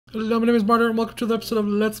Hello, my name is Martin, and welcome to the episode of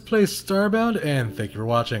Let's Play Starbound, and thank you for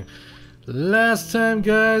watching. Last time,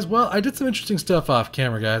 guys, well, I did some interesting stuff off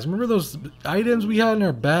camera, guys. Remember those items we had in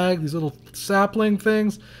our bag, these little sapling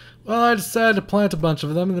things? Well, I decided to plant a bunch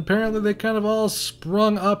of them, and apparently they kind of all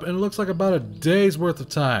sprung up, and it looks like about a day's worth of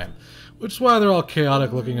time. Which is why they're all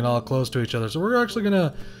chaotic looking and all close to each other. So we're actually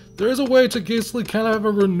gonna... There is a way to basically kind of have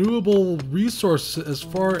a renewable resource as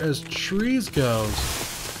far as trees goes.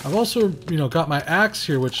 I've also, got my axe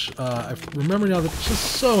here, which I remember now that it's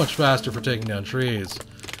just so much faster for taking down trees.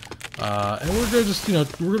 And we're gonna just,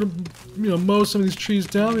 mow some of these trees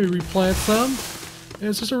down, maybe replant some. And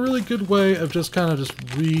it's just a really good way of just kind of just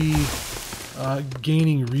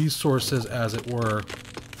gaining resources, as it were.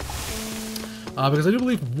 Because I do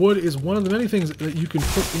believe wood is one of the many things that you can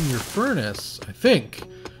put in your furnace, I think,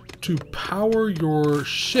 to power your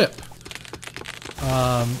ship.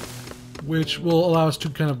 Which will allow us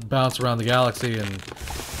to kind of bounce around the galaxy and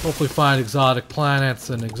hopefully find exotic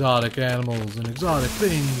planets and exotic animals and exotic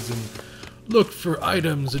things and look for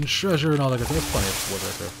items and treasure and all that good stuff. That's plenty of wood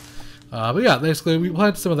right there. But yeah, basically we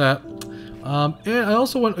planted some of that. And I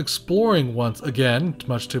also went exploring once again,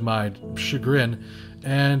 much to my chagrin.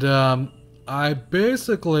 And I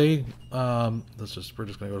basically, we're just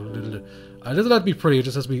gonna go. It doesn't have to be pretty. It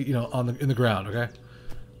just has to be, in the ground. Okay.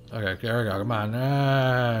 Okay, there we go. Come on.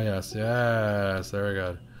 Yes. There we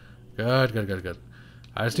go. Good.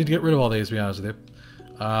 I just need to get rid of all these, to be honest with you.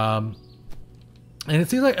 And it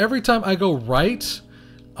seems like every time I go right,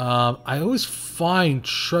 I always find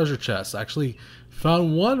treasure chests. I actually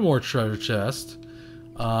found one more treasure chest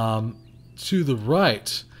to the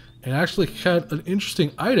right, and actually had an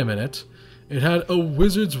interesting item in it. It had a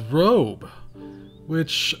wizard's robe,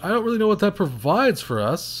 which I don't really know what that provides for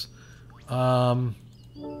us.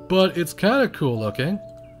 But it's kind of cool looking.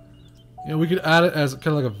 We could add it as kind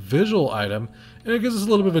of like a visual item, and it gives us a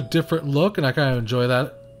little bit of a different look, and I kind of enjoy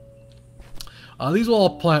that. These will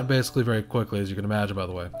all plant basically very quickly, as you can imagine, by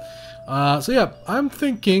the way. So yeah, I'm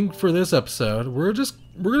thinking for this episode, we're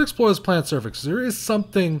gonna explore this planet surface. There is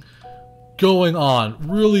something going on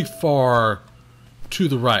really far to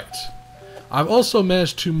the right. I've also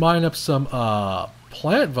managed to mine up some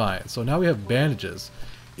plant vines, so now we have bandages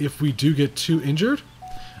if we do get too injured.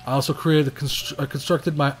 I also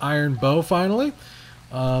constructed my iron bow finally.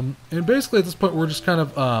 And basically at this point we're just kind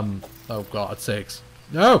of, oh God's sakes.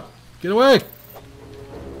 No! Get away!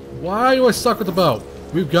 Why do I suck with the bow?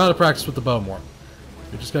 We've got to practice with the bow more.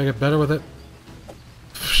 We just gotta get better with it.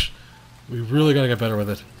 We really gotta get better with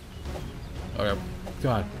it. Okay,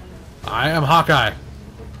 come on. I am Hawkeye.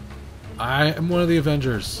 I am one of the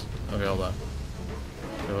Avengers. Okay, hold on.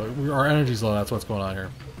 So our energy's low, that's what's going on here.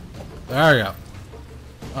 There we go.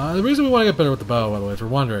 The reason we want to get better with the bow, by the way, if you're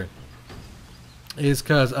wondering, is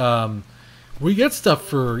because we get stuff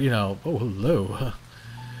for, oh, hello.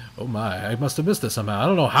 Oh my, I must have missed this somehow. I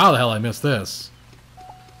don't know how the hell I missed this.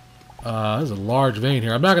 There's a large vein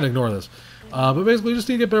here. I'm not going to ignore this. But basically, we just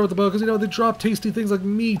need to get better with the bow, because, they drop tasty things like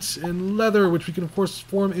meat and leather, which we can, of course,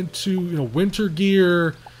 form into, winter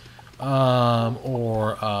gear,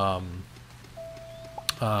 or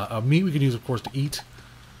meat we can use, of course, to eat.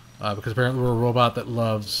 Because apparently we're a robot that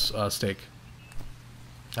loves steak.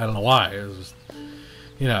 I don't know why. It was just,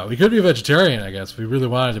 we could be a vegetarian, I guess, if we really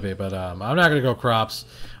wanted to be. But I'm not going to go crops.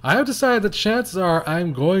 I have decided that chances are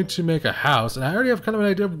I'm going to make a house. And I already have kind of an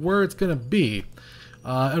idea of where it's going to be.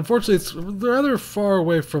 Unfortunately, it's rather far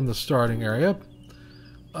away from the starting area.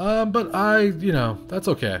 But that's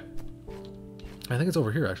okay. I think it's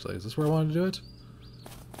over here, actually. Is this where I wanted to do it?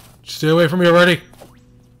 Stay away from me already!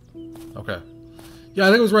 Okay. Yeah, I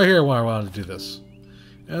think it was right here when I wanted to do this.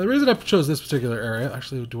 And the reason I chose this particular area...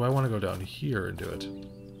 Actually, do I want to go down here and do it?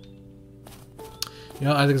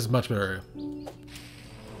 I think this is a much better area.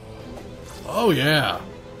 Oh, yeah!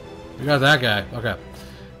 We got that guy. Okay.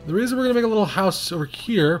 The reason we're going to make a little house over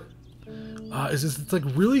here... is it's like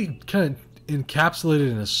really kind of encapsulated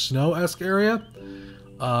in a snow-esque area.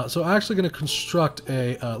 So I'm actually going to construct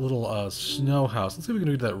a little snow house. Let's see if we can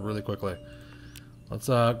do that really quickly. Let's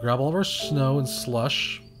grab all of our snow and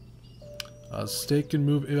slush. Steak can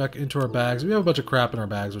move back into our bags. We have a bunch of crap in our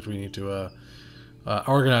bags which we need to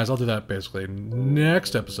organize. I'll do that basically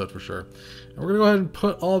next episode for sure. And we're going to go ahead and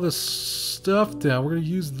put all this stuff down. We're going to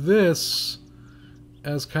use this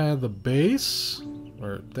as kind of the base.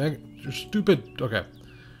 Or, dang, you're stupid. Okay.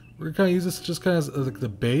 We're going to kind of use this just kind of as like the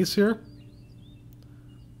base here.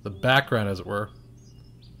 The background, as it were.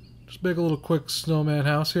 Just make a little quick snowman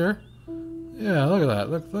house here. Yeah, look at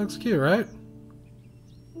that. Looks cute, right?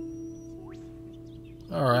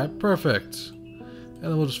 Alright, perfect. And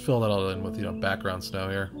then we'll just fill that all in with, background snow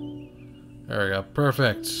here. There we go.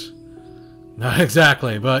 Perfect. Not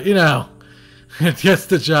exactly, but you know, it gets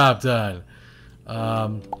the job done.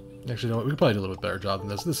 Actually, you know what? We could probably do a little bit better job than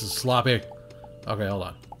this. This is sloppy. Okay, hold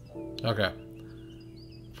on. Okay.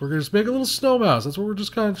 We're gonna just make a little snow house. That's what we're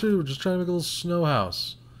just kind of doing. We're just trying to make a little snow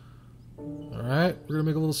house. Alright, we're gonna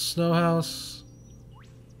make a little snow house.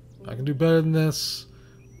 I can do better than this.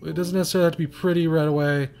 It doesn't necessarily have to be pretty right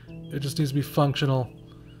away. It just needs to be functional.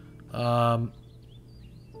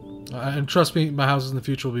 And trust me, my houses in the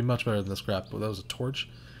future will be much better than this crap. Oh, that was a torch.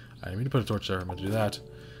 I didn't mean to put a torch there. I'm gonna do that.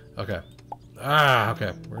 Okay.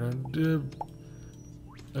 Okay. We're gonna do...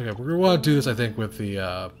 Okay, we're gonna want to do this, I think, with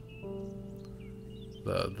the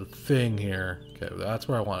thing here. Okay, that's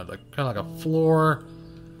where I wanted, like, kind of like a floor.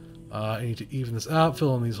 I need to even this out,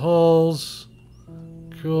 fill in these holes.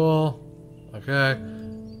 Cool. Okay.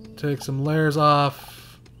 Take some layers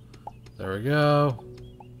off. There we go.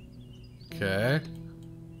 Okay.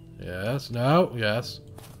 Yes. No. Yes.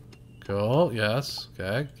 Cool. Yes.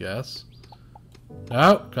 Okay. Yes.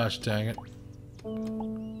 No. Gosh dang it.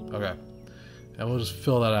 Okay. And we'll just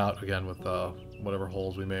fill that out again with whatever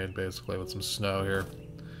holes we made, basically, with some snow here.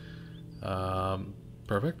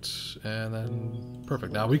 Perfect. And then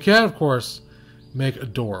perfect. Now we can, of course, make a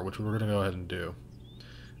door, which we're going to go ahead and do.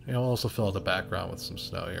 And we'll also fill out the background with some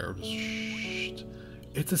snow here. Just shh.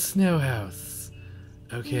 It's a snow house.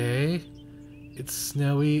 Okay. It's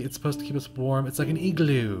snowy. It's supposed to keep us warm. It's like an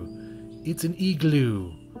igloo. It's an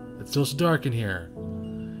igloo. It's just dark in here.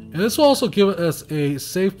 And this will also give us a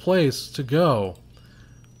safe place to go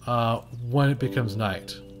when it becomes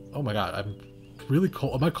night. Oh my god, I'm really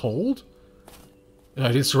cold. Am I cold?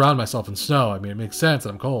 I didn't surround myself in snow. I mean, it makes sense that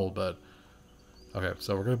I'm cold, but okay.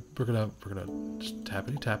 So we're gonna just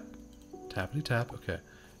tappity tap, tappity tap. Okay,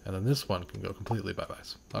 and then this one can go completely bye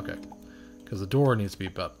byes. Okay, because the door needs to be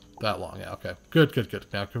about that long. Yeah. Okay. Good. Good. Good.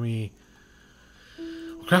 Now can we'll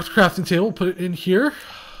craft a crafting table? Put it in here.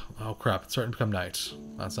 Oh crap! It's starting to become night.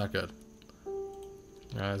 That's not good.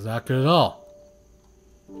 That's not good at all.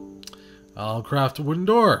 I'll craft a wooden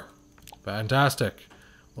door. Fantastic.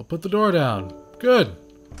 We'll put the door down. Good.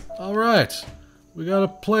 All right. We got a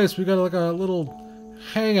place. We got like a little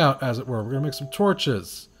hangout, as it were. We're gonna make some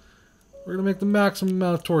torches. We're gonna make the maximum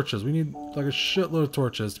amount of torches. We need like a shitload of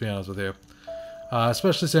torches, to be honest with you.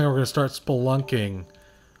 Especially saying we're gonna start spelunking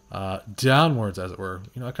downwards, as it were.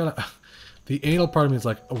 You know, I kind of the anal part of me is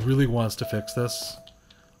like really wants to fix this.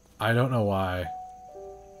 I don't know why.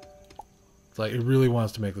 It's like it really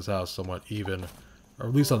wants to make this house somewhat even, or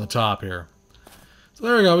at least on the top here. So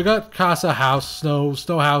there we go. We got casa house, snow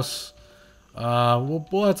house.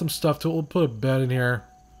 We'll add some stuff to it. We'll put a bed in here,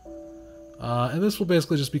 and this will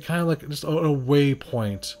basically just be kind of like just a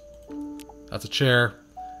waypoint. That's a chair.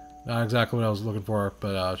 Not exactly what I was looking for,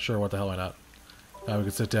 but sure, what the hell, why not? Now we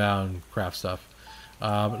can sit down and craft stuff.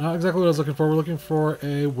 But not exactly what I was looking for. We're looking for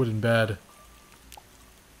a wooden bed.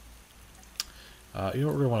 You know what?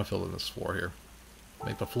 We're going to want to fill in this floor here.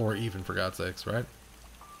 Make the floor even, for God's sakes, right?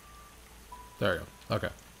 There we go. Okay.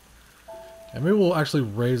 And maybe we'll actually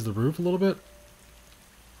raise the roof a little bit.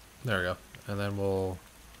 There we go. And then we'll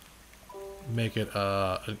make it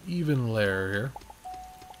an even layer here.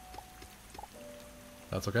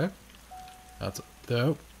 That's okay. That's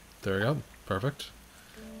there we go. Perfect.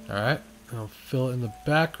 Alright. I'll fill it in the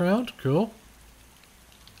background. Cool.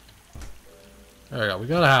 There we go. We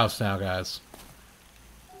got a house now, guys.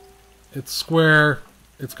 It's square.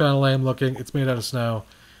 It's kind of lame looking. It's made out of snow.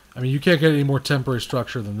 I mean, you can't get any more temporary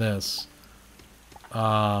structure than this.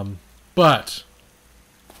 But,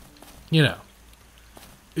 you know,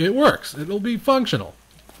 it works. It'll be functional.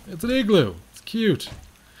 It's an igloo. It's cute.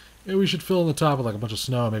 Maybe we should fill in the top with like a bunch of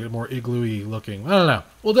snow and make it more igloo-y looking. I don't know.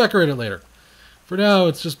 We'll decorate it later. For now,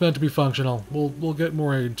 it's just meant to be functional. We'll get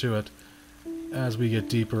more into it as we get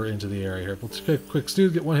deeper into the area here. We'll take a quick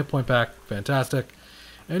snooze, get 1 hit point back. Fantastic.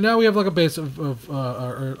 And now we have like a base of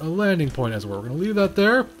or a landing point, as it were. We're going to leave that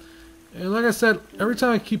there. And like I said, every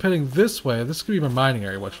time I keep heading this way, this could be my mining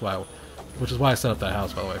area, which is why I set up that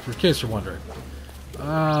house, by the way, in case you're wondering.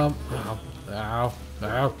 Ow.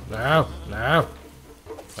 There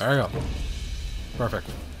we go. Perfect.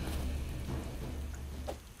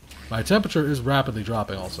 My temperature is rapidly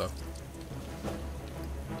dropping also.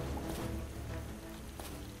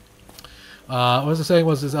 What was I saying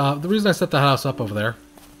was the reason I set the house up over there,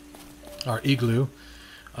 our igloo,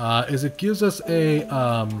 is it gives us a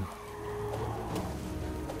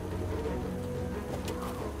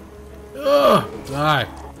die.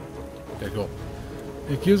 Okay, cool.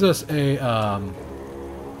 It gives us a oh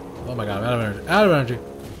my god, I'm out of energy. Out of energy.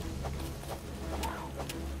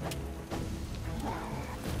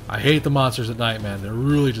 I hate the monsters at night, man. They're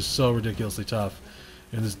really just so ridiculously tough.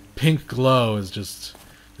 And this pink glow is just...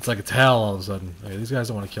 It's like it's hell all of a sudden. Okay, these guys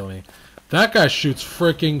don't want to kill me. That guy shoots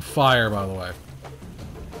freaking fire, by the way.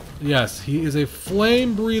 Yes, he is a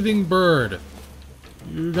flame-breathing bird.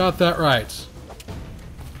 You got that right.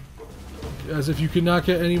 As if you could not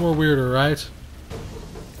get any more weirder, right?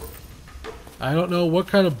 I don't know what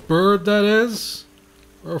kind of bird that is,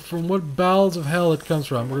 or from what bowels of hell it comes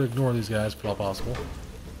from. We're going to ignore these guys if at all possible.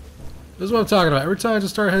 This is what I'm talking about. Every time I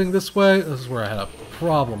just start heading this way, this is where I had a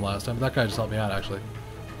problem last time. That guy just helped me out, actually.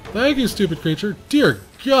 Thank you, stupid creature. Dear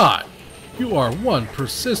God, you are one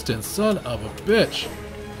persistent son of a bitch.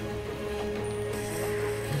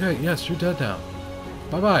 Okay, yes, you're dead now.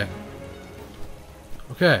 Bye-bye.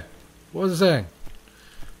 Okay, what was I saying?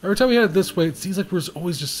 Every time we head this way, it seems like there's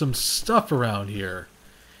always just some stuff around here.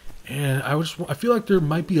 And I feel like there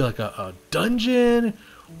might be like a dungeon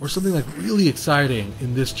or something like really exciting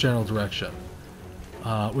in this general direction.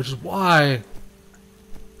 Which is why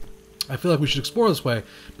I feel like we should explore this way.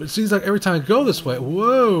 But it seems like every time I go this way...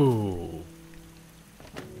 Whoa!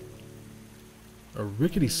 A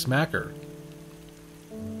rickety smacker.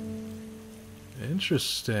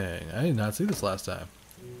 Interesting. I did not see this last time.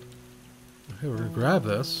 Okay, we're going to grab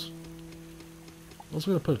this. I'm also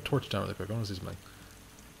going to put a torch down really quick. I want to see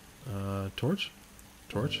something. Torch?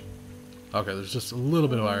 Torch? Okay, there's just a little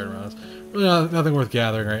bit of iron around us. Really nothing worth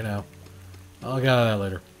gathering right now. I'll gather that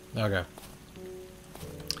later. Okay.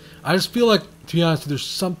 I just feel like, to be honest, there's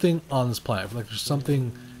something on this planet. I feel like there's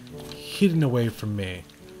something hidden away from me.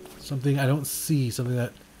 Something I don't see. Something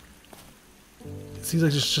that... It seems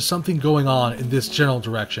like there's just something going on in this general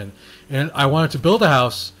direction. And I wanted to build a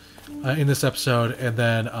house in this episode and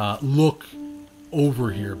then look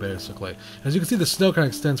over here, basically. As you can see, the snow kind of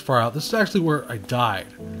extends far out. This is actually where I died.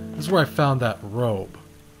 This is where I found that robe.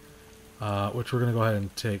 Which we're going to go ahead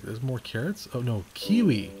and take. There's more carrots? Oh, no.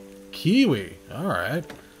 Kiwi. Kiwi. Alright.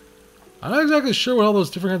 I'm not exactly sure what all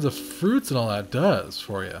those different kinds of fruits and all that does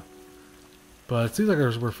for you. But it seems like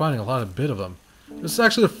we're finding a lot of bit of them. This is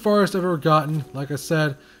actually the farthest I've ever gotten. Like I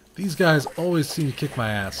said, these guys always seem to kick my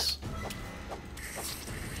ass.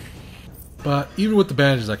 But even with the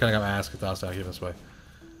bandages, I kind of got my ass kicked out here this way.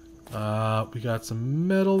 We got some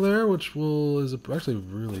metal there, which is actually a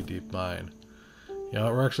really deep mine. You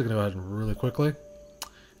know, we're actually going to go ahead and really quickly.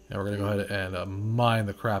 And we're going to go ahead and mine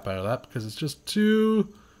the crap out of that because it's just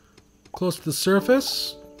too close to the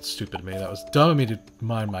surface. Stupid of me. That was dumb of me to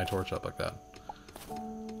mine my torch up like that.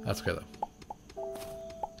 That's okay, though.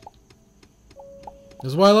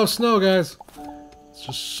 This is why I love snow, guys. It's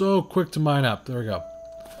just so quick to mine up. There we go.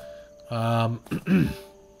 I'm going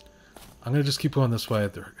to just keep going this way.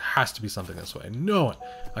 There has to be something this way. I know it.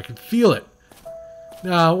 I can feel it.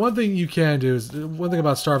 Now, one thing you can do is... One thing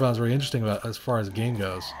about Starbound is very interesting about as far as the game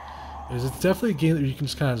goes. Is it's definitely a game that you can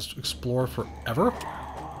just kind of just explore forever.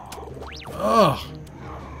 Ugh.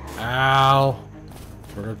 Ow.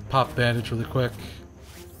 We're going to pop bandage really quick.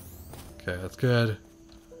 Okay, that's good.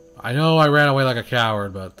 I know I ran away like a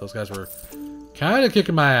coward, but those guys were kind of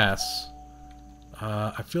kicking my ass.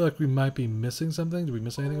 I feel like we might be missing something. Did we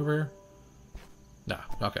miss anything over here? No.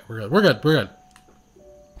 Okay, we're good. We're good. We're good.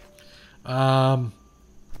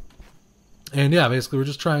 And yeah, basically we're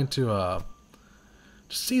just trying to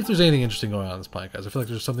just see if there's anything interesting going on this planet, guys. I feel like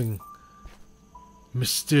there's something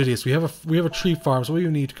mysterious. We have a tree farm, so we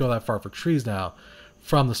don't need to go that far for trees now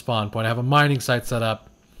from the spawn point. I have a mining site set up.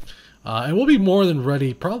 And we'll be more than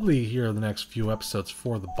ready probably here in the next few episodes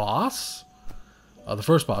for the boss. The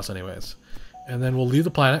first boss anyways. And then we'll leave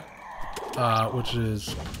the planet. Which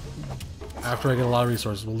is... After I get a lot of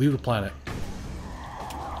resources, we'll leave the planet.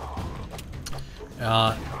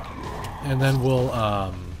 And then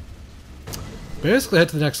we'll basically head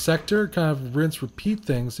to the next sector. Kind of rinse, repeat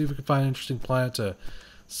things. See if we can find an interesting planet to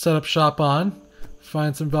set up shop on.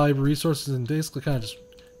 Find some valuable resources and basically kind of just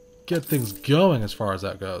get things going as far as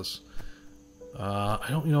that goes.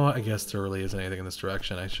 You know what? I guess there really isn't anything in this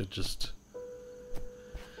direction. I should just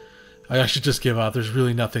give up. There's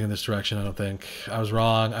really nothing in this direction, I don't think. I was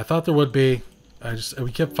wrong. I thought there would be.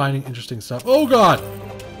 We kept finding interesting stuff. Oh god!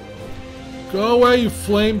 Go away, you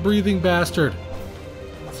flame-breathing bastard!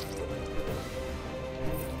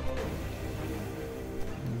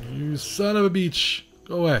 You son of a beach!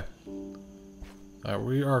 Go away. Alright,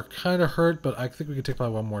 we are kind of hurt, but I think we can take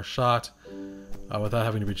probably one more shot without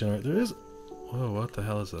having to regenerate. There is... Whoa, what the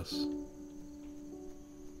hell is this?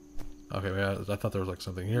 Okay, I thought there was like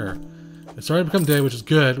something here. It's starting to become day, which is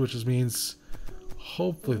good, which means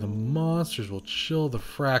hopefully the monsters will chill the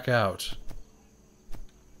frack out.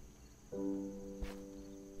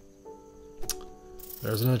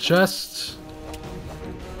 There's another chest.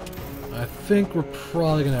 I think we're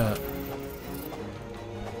probably gonna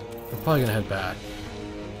head back.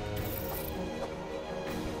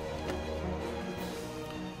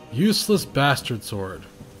 Useless bastard sword.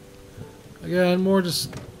 Again, more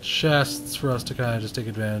just chests for us to kind of just take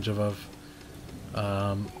advantage of.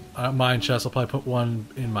 I don't mind chests. I'll probably put one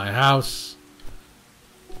in my house.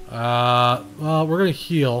 Well, we're gonna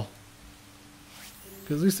heal.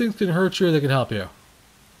 Because these things can hurt you or they can help you.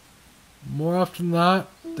 More often than not,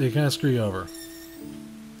 they kind of screw you over.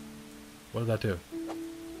 What did that do?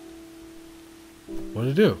 What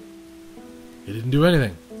did it do? It didn't do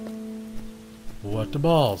anything. What the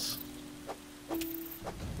balls?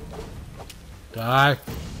 Die.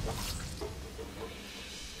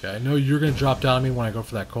 Okay, I know you're going to drop down on me when I go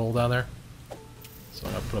for that coal down there. So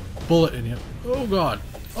I'm going to put a bullet in you. Oh, God.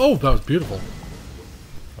 Oh, that was beautiful.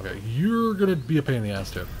 Okay, you're going to be a pain in the ass,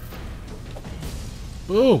 too.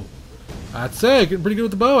 Boom. I'd say getting pretty good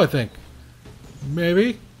with the bow, I think.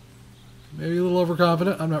 Maybe. Maybe a little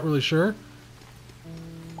overconfident. I'm not really sure.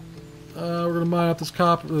 We're going to mine up this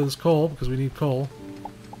coal, because we need coal.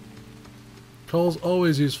 Coal's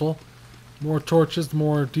always useful. The more torches, the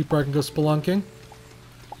more deeper I can go spelunking.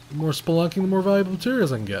 The more spelunking, the more valuable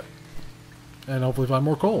materials I can get. And hopefully find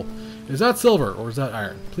more coal. Is that silver, or is that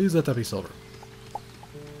iron? Please let that be silver.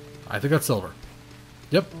 I think that's silver.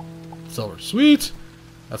 Yep. Silver. Sweet!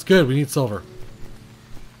 That's good. We need silver.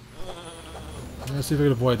 I'm going to see if I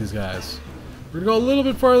can avoid these guys. We're going to go a little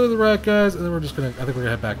bit farther to the right, guys, and then we're just going to... I think we're going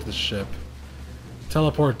to head back to the ship.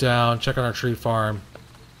 Teleport down, check on our tree farm.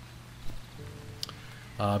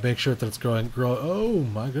 Make sure that it's grow. Oh,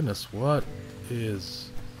 my goodness. What is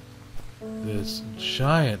this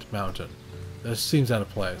giant mountain? This seems out of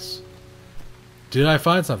place. Did I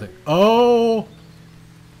find something? Oh!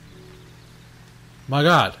 My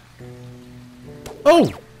God.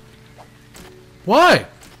 Oh! Why?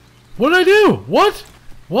 What did I do? What?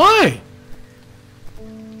 Why?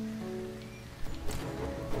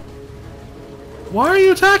 Why are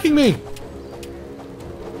you attacking me?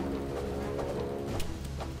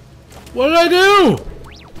 What did I do?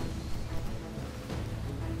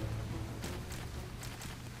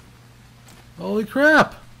 Holy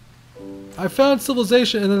crap. I found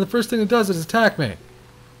civilization and then the first thing it does is attack me.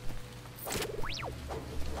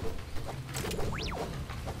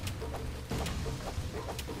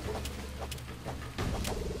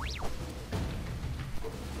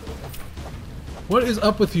 What is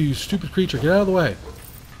up with you, you stupid creature? Get out of the way.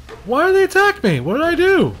 Why do they attack me? What did I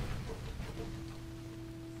do?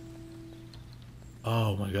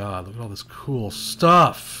 Oh my God, look at all this cool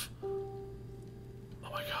stuff.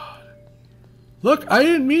 Oh my God. Look, I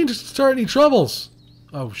didn't mean to start any troubles.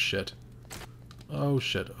 Oh shit. Oh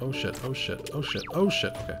shit, oh shit, oh shit, oh shit, oh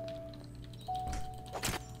shit. Okay.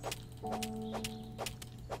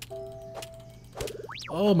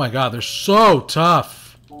 Oh my God, they're so tough.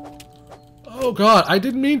 Oh God, I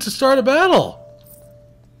didn't mean to start a battle.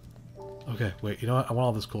 Okay, wait, you know what? I want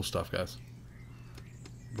all this cool stuff, guys.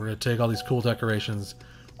 We're going to take all these cool decorations.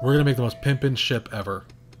 We're going to make the most pimpin' ship ever.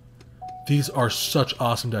 These are such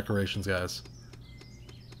awesome decorations, guys.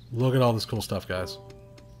 Look at all this cool stuff, guys.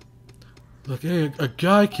 Look, hey, a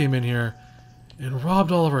guy came in here and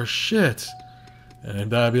robbed all of our shit.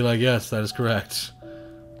 And I'd be like, yes, that is correct.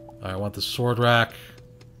 I want the sword rack.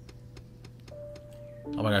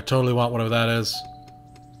 Oh my God, I totally want whatever that is.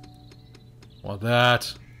 Want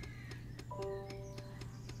that.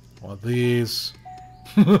 Want these.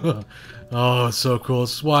 Oh, it's so cool.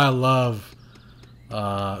 This is why I love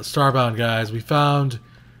Starbound, guys. We found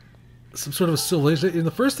some sort of a civilization. And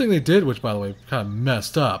the first thing they did, which, by the way, kind of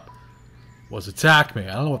messed up, was attack me.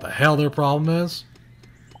 I don't know what the hell their problem is.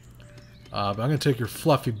 But I'm going to take your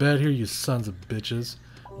fluffy bed here, you sons of bitches.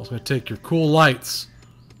 I'm also going to take your cool lights.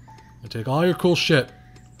 I'm going to take all your cool shit.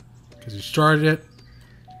 Because you started it.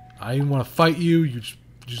 I didn't want to fight you. You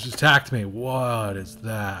just attacked me. What is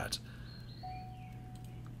that?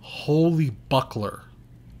 Holy buckler.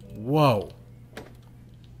 Whoa.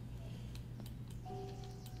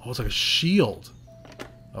 Oh, it's like a shield.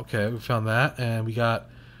 Okay, we found that. And we got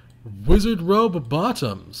wizard robe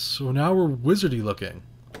bottoms. So now we're wizardy looking.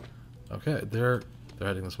 Okay, they're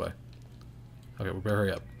heading this way. Okay, we better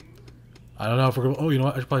hurry up. I don't know if we're going to... Oh, you know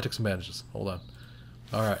what? I should probably take some bandages. Hold on.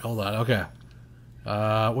 Alright, hold on. Okay.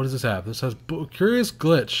 What does this have? This has curious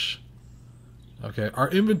glitch. Okay, our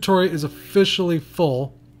inventory is officially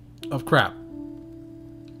full of crap.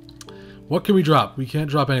 What can we drop? We can't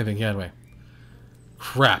drop anything, can we?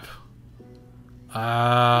 Crap.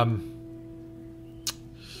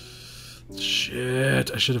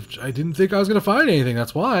 Shit. I didn't think I was gonna find anything.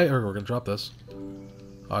 That's why. Or we're gonna drop this.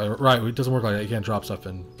 Right, it doesn't work like that. You can't drop stuff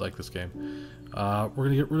in like this game. We're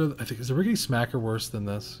gonna get rid of. I think is the Rickety Smacker worse than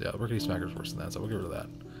this? Yeah, the Rickety Smacker's worse than that, so we'll get rid of that.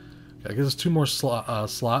 Okay, that gives us 2 more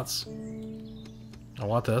slots. I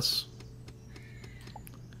want this.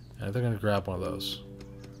 And I think I'm gonna grab one of those.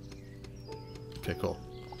 Okay, cool.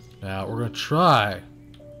 Now we're gonna try.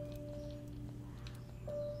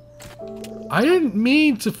 I didn't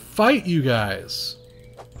mean to fight you guys.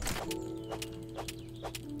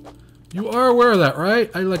 You are aware of that, right?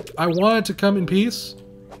 I wanted to come in peace.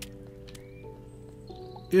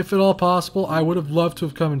 If at all possible, I would have loved to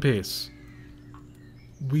have come in peace.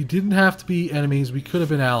 We didn't have to be enemies. We could have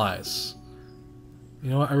been allies. You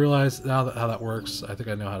know what? I realize now how that works. I think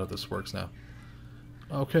I know how this works now.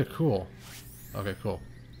 Okay, cool. Okay, cool.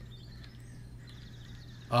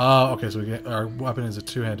 Okay, so our weapon is a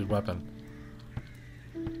 2-handed weapon.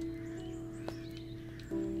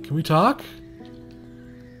 Can we talk?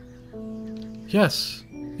 Yes.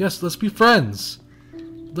 Yes, let's be friends.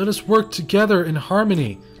 Let us work together in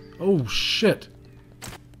harmony. Oh, shit.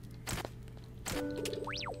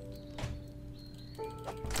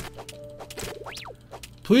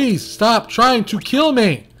 Please, stop trying to kill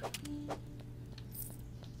me!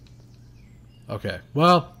 Okay,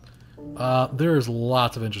 well, there is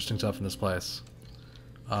lots of interesting stuff in this place.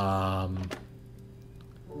 I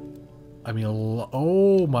mean,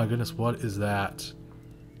 oh my goodness, what is that?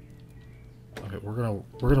 Okay, we're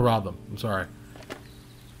gonna rob them. I'm sorry.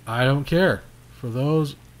 I don't care. For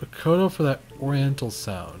those, a koto for that oriental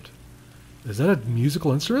sound. Is that a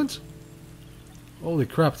musical instrument? Holy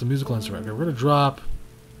crap, it's a musical instrument. Okay, we're gonna drop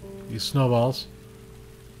these snowballs.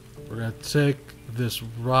 We're gonna take this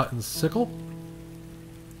rotten sickle.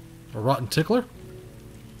 Or rotten tickler.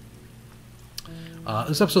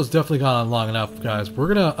 This episode's definitely gone on long enough, guys.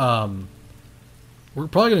 We're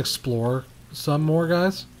probably gonna explore some more,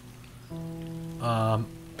 guys. And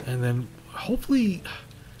then hopefully,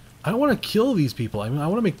 I don't want to kill these people. I mean, I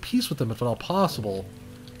want to make peace with them if at all possible.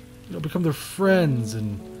 You know, become their friends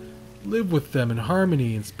and live with them in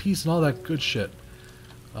harmony and peace and all that good shit.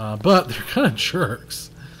 But they're kind of jerks.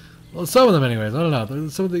 Well, some of them, anyways. I don't know.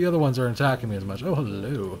 Some of the other ones aren't attacking me as much. Oh,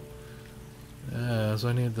 hello. Yeah, so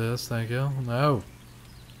I need this. Thank you. No.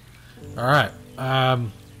 All right.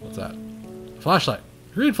 What's that? Flashlight.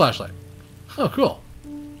 Green flashlight. Oh, cool.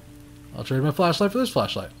 I'll trade my flashlight for this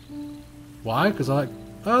flashlight. Why? Because I like...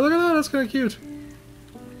 Oh, look at that. That's kind of cute.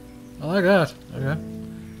 I like that. Okay.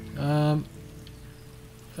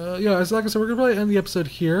 Yeah, like I said, we're going to probably end the episode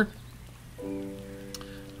here. I'm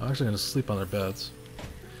actually going to sleep on their beds.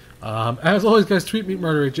 As always, guys, tweet me,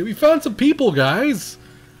 Murder AJ. We found some people, guys.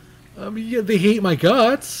 Yeah, they hate my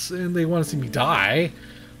guts, and they want to see me die.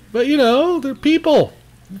 But, you know, they're people.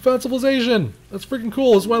 We found civilization. That's freaking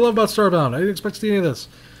cool. That's what I love about Starbound. I didn't expect to see any of this.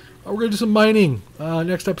 We're going to do some mining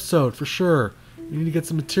next episode, for sure. We need to get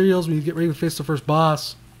some materials. We need to get ready to face the first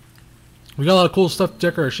boss. We got a lot of cool stuff to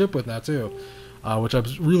decorate our ship with now, too. Which I'm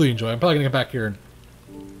really enjoying. I'm probably going to get back here and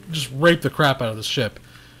just rape the crap out of this ship.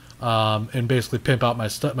 And basically pimp out my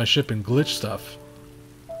ship and glitch stuff.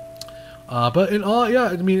 But in all, yeah,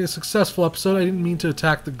 I mean, a successful episode. I didn't mean to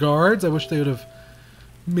attack the guards. I wish they would have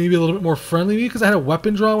maybe a little bit more friendly to me, because I had a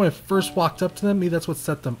weapon draw when I first walked up to them. Maybe that's what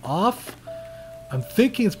set them off. I'm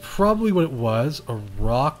thinking it's probably what it was. A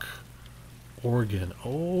rock organ.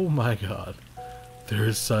 Oh my god. There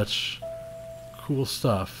is such cool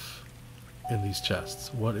stuff in these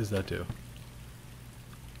chests. What does that do?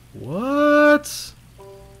 What?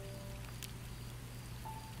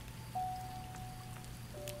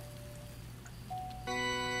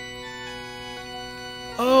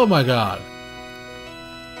 Oh my god.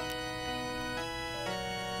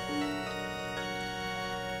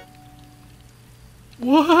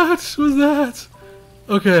 What was that?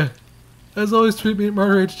 Okay. As always, tweet me at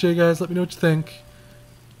MurderHJ, guys. Let me know what you think.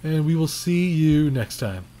 And we will see you next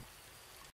time.